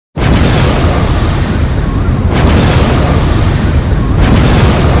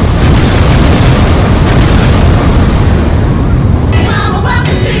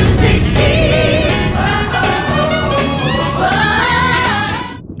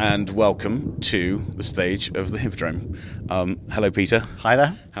and welcome to the stage of the Hippodrome. Hello, Peter. Hi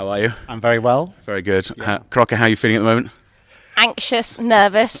there. How are you? I'm very well. Very good. Yeah. Crocker, how are you feeling at the moment? Anxious,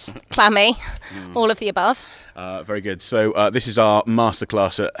 nervous, clammy, all of the above. Very good. So this is our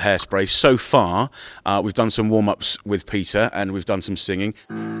masterclass at Hairspray. So far, we've done some warm-ups with Peter and we've done some singing.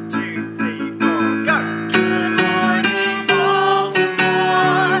 2, 3, 4, go! Good morning,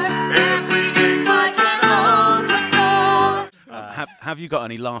 Baltimore. Every day's like an open door. Have you got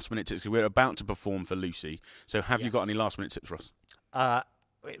any last-minute tips? Because we're about to perform for Lucy. So have you got any last-minute tips for us?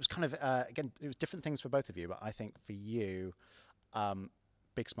 It was kind of, again, it was different things for both of you, but I think for you,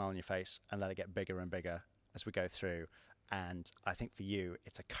 big smile on your face and let it get bigger and bigger as we go through. And I think for you,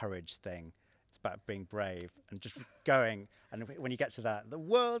 it's a courage thing. It's about being brave and just going. And when you get to that, the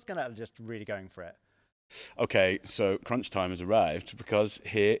world's going to just really going for it. Okay, so crunch time has arrived because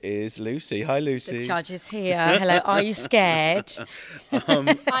here is Lucy. Hi, Lucy. The judge is here. Hello. Are you scared? I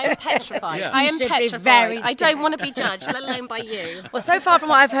am petrified. Yeah. I am petrified. I don't want to be judged, let alone by you. Well, so far from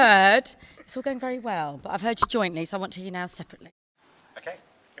what I've heard, it's all going very well. But I've heard you jointly, so I want to hear you now separately. Okay,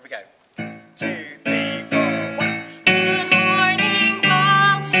 here we go. 2, 3, 4, 1. Good morning,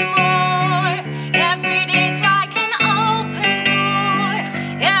 Baltimore. Every day's like an open door.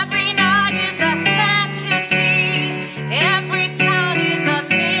 Every night is a fantasy. Every sound is a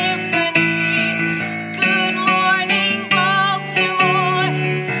symphony. Good morning, Baltimore.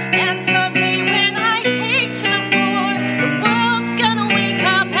 And someday when I take to the floor, the world's gonna wake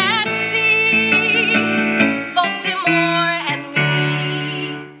up and see Baltimore and me.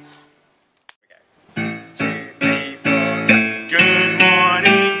 2, 3, 4, go. Good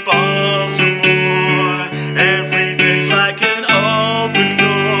morning, Baltimore. Every day's like an open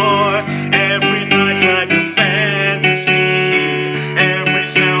door. Every night's like a fantasy. Every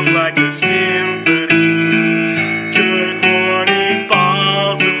sound's like a symphony. Good morning,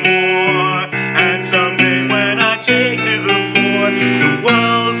 Baltimore. And someday when I take to the floor, the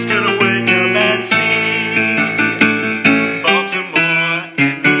world's gonna wake up and see Baltimore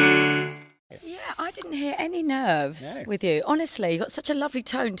and me. Yeah, I didn't hear any nerves with you. Honestly, you've got such a lovely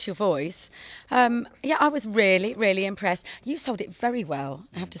tone to your voice. Yeah, I was really, really impressed. You sold it very well,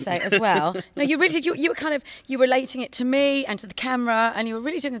 I have to say, as well. No, you really did. You were kind of, you were relating it to me and to the camera, and you were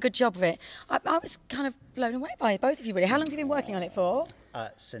really doing a good job of it. I was kind of blown away by both of you, really. How long have you been working on it for?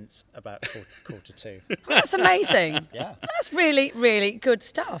 Since about quarter 2. Oh, that's amazing. Yeah. That's really, really good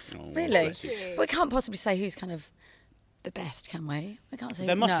stuff. Oh, really. bless you. We can't possibly say who's kind of the best, can we? We can't say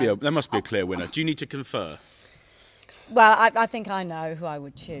There must be a clear winner. Do you need to confer? Well, I think I know who I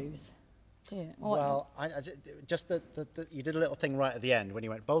would choose. Do you? Well, just you did a little thing right at the end when you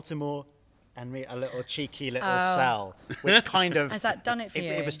went Baltimore and me a little cheeky little sell, which kind of Has that done it for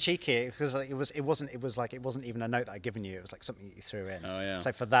you? It was cheeky because like, it wasn't even a note that I'd given you. It was like something that you threw in. Oh yeah.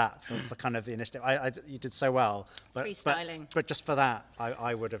 So for that, for kind of the initiative, you did so well. But Freestyling. But just for that,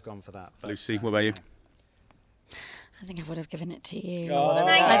 I would have gone for that. But, Lucy, what about you? I think I would have given it to you. Oh, there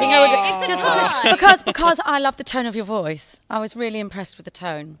we I go. think I would have, just because I love the tone of your voice. I was really impressed with the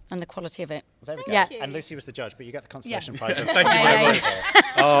tone and the quality of it. There we go. Yeah. And Lucy was the judge, but you get the consolation prize. Thank you very much.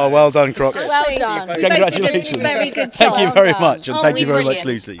 Oh, well done, Crocs. Well done. Congratulations. Very good Thank you job. very much, and thank you very much,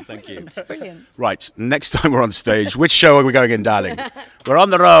 Brilliant. Lucy. Thank you. Brilliant. Right, next time we're on stage, which show are we going in, darling? We're on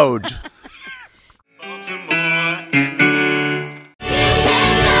the road.